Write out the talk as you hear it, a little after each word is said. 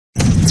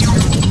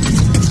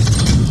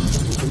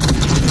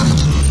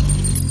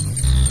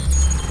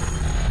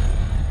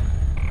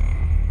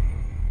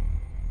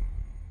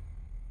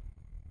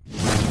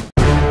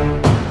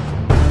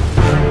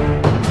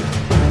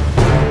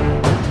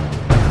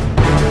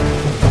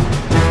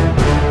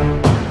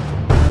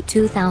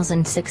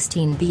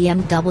2016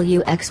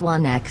 BMW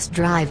X1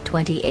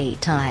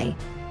 xDrive28i.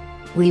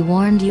 We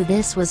warned you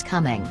this was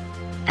coming.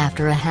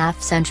 After a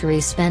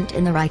half-century spent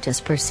in the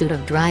righteous pursuit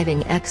of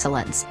driving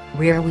excellence,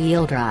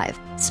 rear-wheel drive,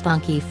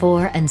 spunky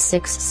 4 and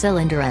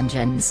 6-cylinder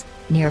engines,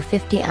 near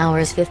 50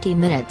 hours 50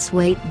 minutes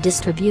weight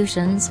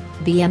distributions,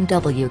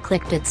 BMW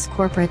clicked its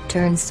corporate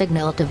turn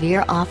signal to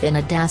veer off in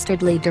a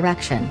dastardly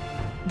direction.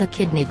 The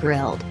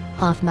kidney-grilled,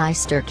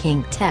 Hofmeister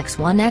Quintet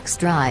X1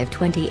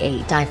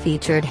 xDrive28i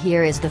featured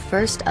here is the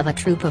first of a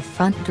troupe of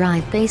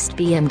front-drive-based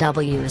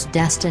BMWs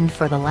destined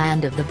for the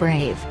land of the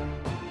brave.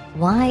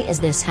 Why is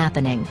this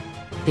happening?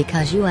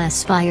 Because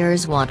US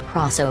buyers want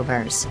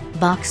crossovers,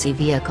 boxy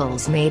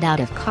vehicles made out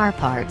of car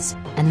parts,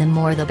 and the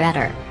more the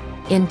better.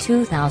 In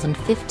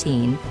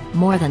 2015,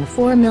 more than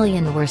 4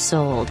 million were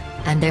sold,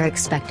 and they're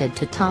expected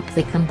to top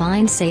the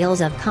combined sales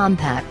of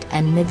compact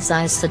and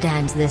mid-size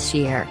sedans this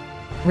year.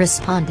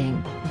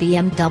 Responding,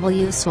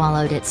 BMW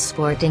swallowed its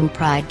sporting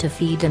pride to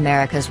feed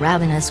America's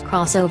ravenous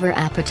crossover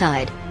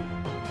appetite.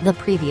 The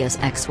previous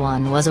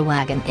X1 was a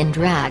wagon in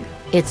drag,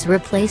 its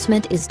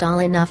replacement is tall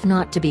enough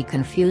not to be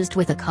confused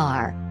with a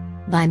car.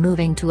 By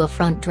moving to a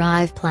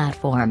front-drive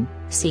platform,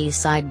 see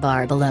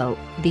sidebar below,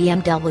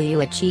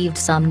 BMW achieved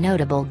some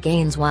notable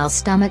gains while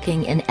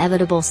stomaching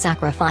inevitable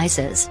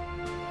sacrifices.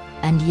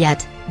 And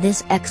yet,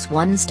 this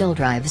X1 still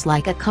drives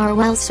like a car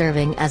while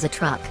serving as a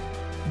truck.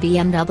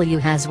 BMW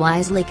has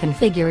wisely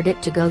configured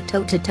it to go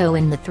toe-to-toe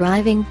in the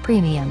thriving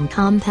premium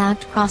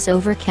compact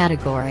crossover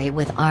category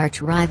with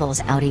arch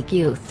rivals Audi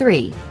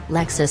Q3,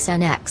 Lexus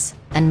NX,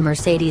 and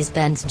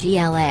Mercedes-Benz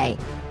GLA.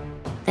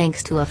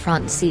 Thanks to a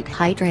front seat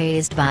height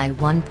raised by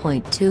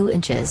 1.2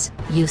 inches,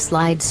 you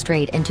slide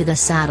straight into the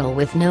saddle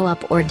with no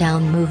up or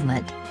down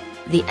movement.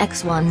 The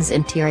X1's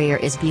interior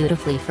is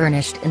beautifully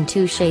furnished in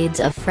 2 shades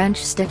of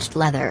French-stitched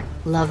leather,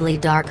 lovely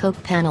dark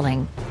oak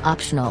paneling,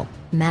 optional,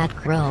 matte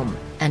chrome,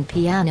 and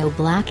piano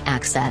black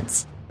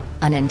accents.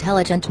 An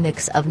intelligent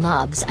mix of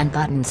knobs and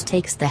buttons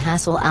takes the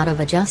hassle out of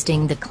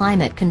adjusting the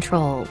climate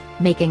control,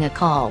 making a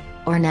call,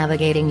 or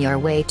navigating your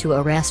way to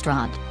a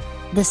restaurant.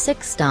 The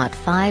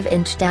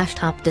 6.5-inch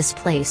dashtop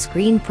display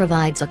screen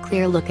provides a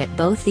clear look at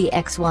both the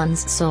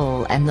X1's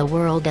soul and the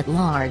world at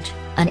large.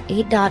 An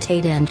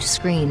 8.8-inch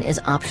screen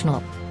is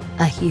optional.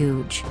 A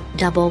huge,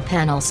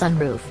 double-panel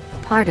sunroof,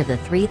 part of the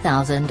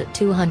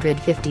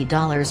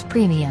 $3,250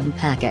 premium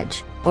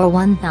package, or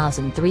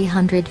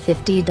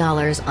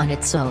 $1,350 on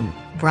its own,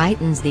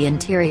 brightens the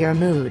interior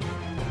mood.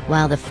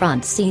 While the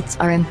front seats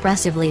are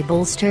impressively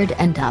bolstered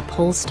and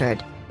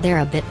upholstered,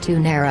 they're a bit too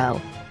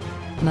narrow.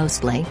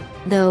 Mostly,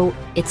 though,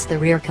 it's the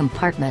rear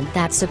compartment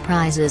that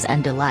surprises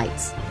and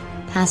delights.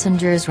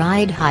 Passengers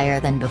ride higher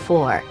than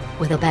before,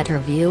 with a better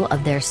view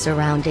of their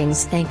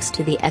surroundings thanks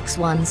to the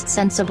X1's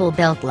sensible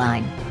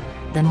beltline.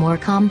 The more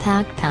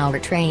compact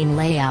powertrain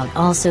layout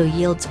also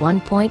yields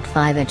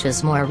 1.5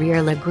 inches more rear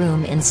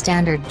legroom in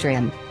standard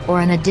trim, or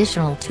an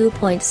additional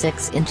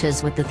 2.6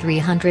 inches with the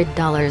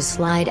 $300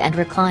 slide and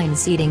recline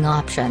seating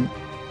option.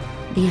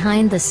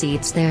 Behind the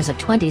seats there's a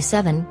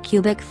 27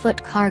 cubic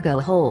foot cargo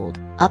hold,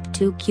 up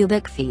 2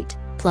 cubic feet,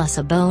 plus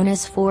a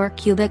bonus 4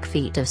 cubic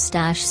feet of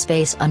stash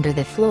space under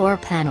the floor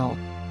panel.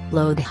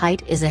 Load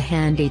height is a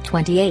handy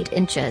 28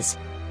 inches.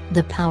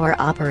 The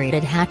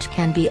power-operated hatch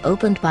can be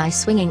opened by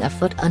swinging a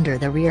foot under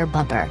the rear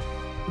bumper.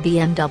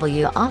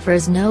 BMW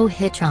offers no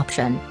hitch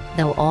option,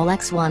 though all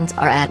X1s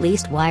are at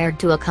least wired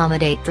to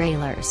accommodate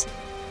trailers.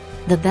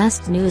 The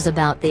best news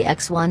about the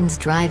X1's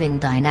driving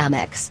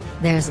dynamics,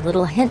 there's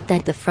little hint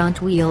that the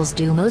front wheels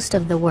do most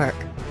of the work.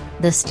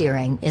 The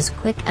steering is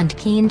quick and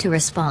keen to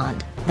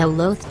respond, though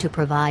loath to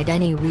provide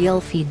any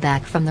real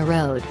feedback from the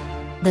road.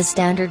 The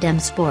standard M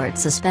Sport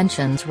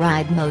suspension's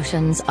ride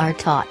motions are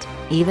taut,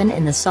 even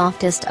in the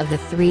softest of the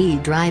 3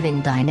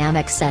 driving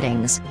dynamic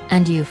settings,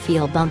 and you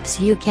feel bumps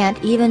you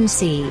can't even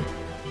see.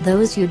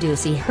 Those you do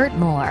see hurt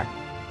more.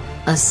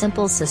 A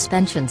simple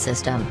suspension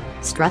system,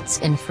 struts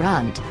in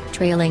front,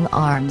 trailing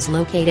arms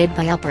located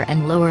by upper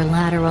and lower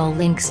lateral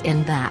links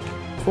in back,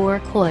 4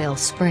 coil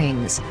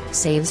springs,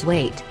 saves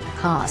weight,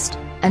 cost,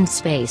 and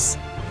space.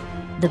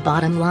 The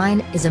bottom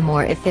line is a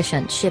more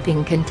efficient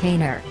shipping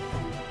container.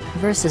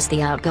 Versus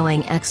the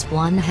outgoing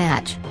X1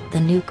 hatch, the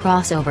new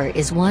crossover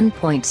is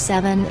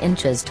 1.7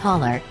 inches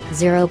taller,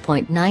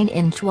 0.9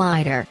 inch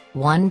wider,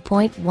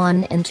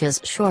 1.1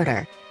 inches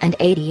shorter, and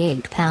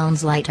 88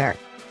 pounds lighter.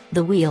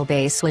 The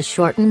wheelbase was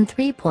shortened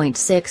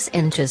 3.6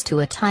 inches to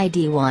a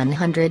tidy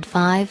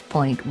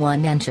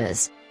 105.1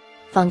 inches.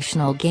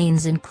 Functional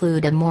gains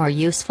include a more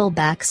useful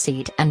back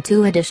seat and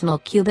 2 additional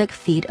cubic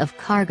feet of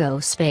cargo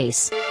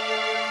space.